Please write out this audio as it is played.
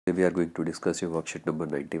we are going to discuss your worksheet number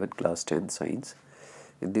 91, class 10 science.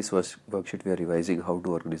 In this worksheet we are revising how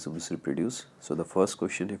do organisms reproduce. So the first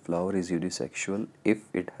question, a flower is unisexual if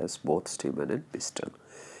it has both stamen and pistil.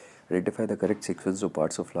 Identify the correct sequence of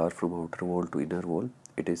parts of flower from outer wall to inner wall.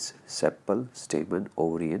 It is sepal, stamen,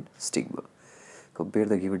 ovary and stigma. Compare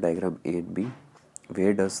the given diagram A and B.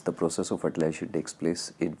 Where does the process of fertilization takes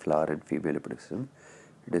place in flower and female reproduction?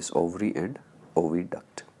 It is ovary and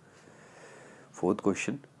oviduct. Fourth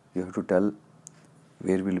question, you have to tell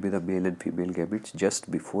where will be the male and female gametes just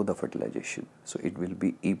before the fertilization. So it will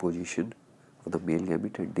be E position for the male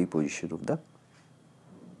gamete and D position of the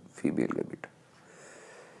female gamete.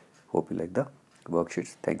 Hope you like the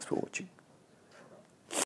worksheets. Thanks for watching.